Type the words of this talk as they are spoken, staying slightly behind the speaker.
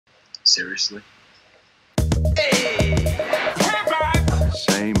Seriously. Hey!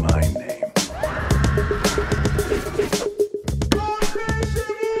 Say my name.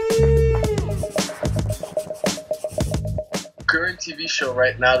 Current TV show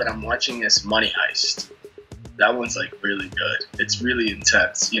right now that I'm watching is Money Heist. That one's like really good. It's really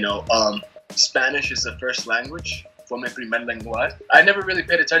intense. You know, Spanish is the first language. Fue mi primer lenguaje. I never really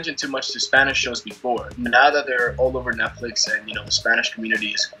paid attention too much to Spanish shows before. Now that they're all over Netflix and, you know, the Spanish community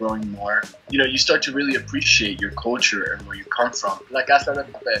is growing more, you know, you start to really appreciate your culture and where you come from. Like Casa de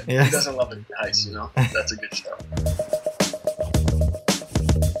Papel. Yes. Who doesn't love a heist, you know? That's a good show.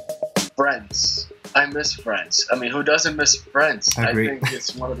 Friends. I miss Friends. I mean, who doesn't miss Friends? I think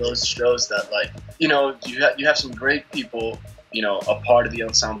it's one of those shows that, like, you know, you have some great people, you know, a part of the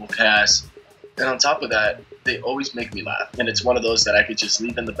ensemble cast. And on top of that, they always make me laugh. And it's one of those that I could just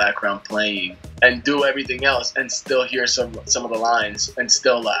leave in the background playing and do everything else and still hear some of the lines and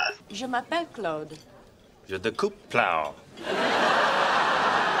still laugh. Je m'appelle Claude. Je découpe plow.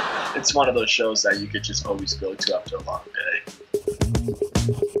 It's one of those shows that you could just always go to after a long day.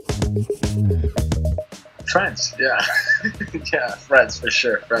 Friends, yeah. Yeah, Friends for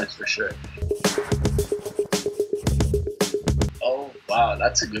sure. Friends for sure. Oh, wow,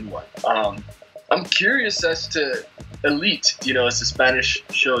 that's a good one. I'm curious as to Eliott, you know, it's a Spanish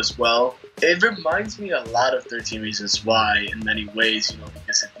show as well. It reminds me a lot of 13 Reasons Why in many ways, you know,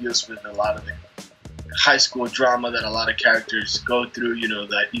 because it deals with a lot of the high school drama that a lot of characters go through, you know,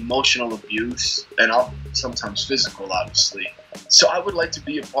 that emotional abuse and sometimes physical, obviously. So I would like to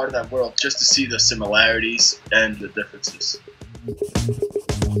be a part of that world just to see the similarities and the differences.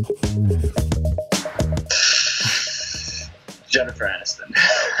 Jennifer Aniston.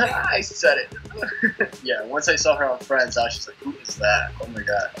 I said it. Yeah, once I saw her on Friends, I was just like, who is that? Oh my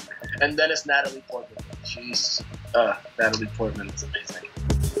god. And then it's Natalie Portman. She's, Natalie Portman is amazing.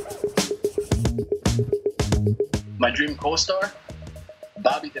 My dream co-star?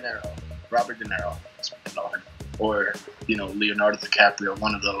 Bobby De Niro. Robert De Niro, as we know him. Or, you know, Leonardo DiCaprio,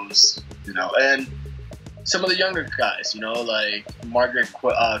 one of those, you know. And some of the younger guys, you know, like Margaret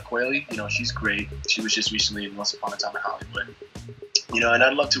Quelle, you know, she's great. She was just recently in Once Upon a Time in Hollywood. You know, and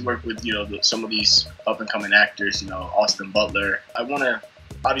I'd love to work with, you know, some of these up-and-coming actors, you know, Austin Butler. I want to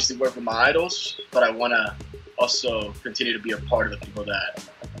obviously work with my idols, but I want to also continue to be a part of the people that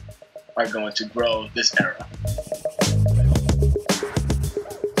are going to grow this era.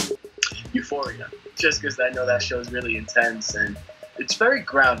 Euphoria. Just because I know that show is really intense and it's very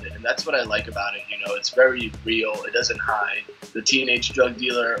grounded, and that's what I like about it. You know, it's very real. It doesn't hide the teenage drug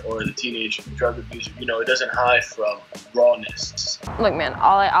dealer or the teenage drug abuser. You know, it doesn't hide from rawness. Look, man,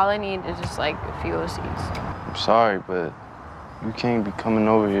 all I need is just like a few OCs. I'm sorry, but you can't be coming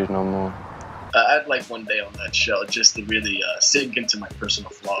over here no more. I'd like one day on that show just to really sink into my personal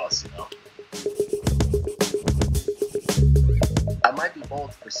flaws, you know. I might be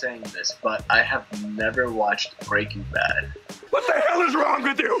bold for saying this, but I have never watched Breaking Bad. What the hell is wrong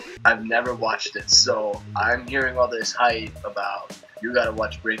with you? I've never watched it, so I'm hearing all this hype about you gotta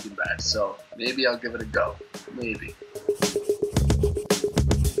watch Breaking Bad, so maybe I'll give it a go. Maybe.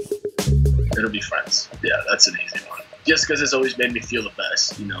 It'll be Friends. Yeah, that's an easy one. Just because it's always made me feel the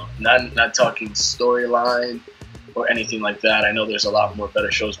best, you know. Not talking storyline or anything like that. I know there's a lot more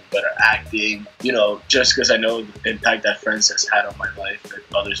better shows with better acting, you know, just because I know the impact that Friends has had on my life and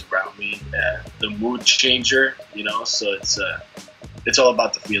others around me, the mood changer, you know, so it's all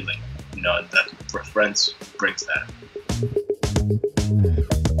about the feeling, you know, and that Friends brings that.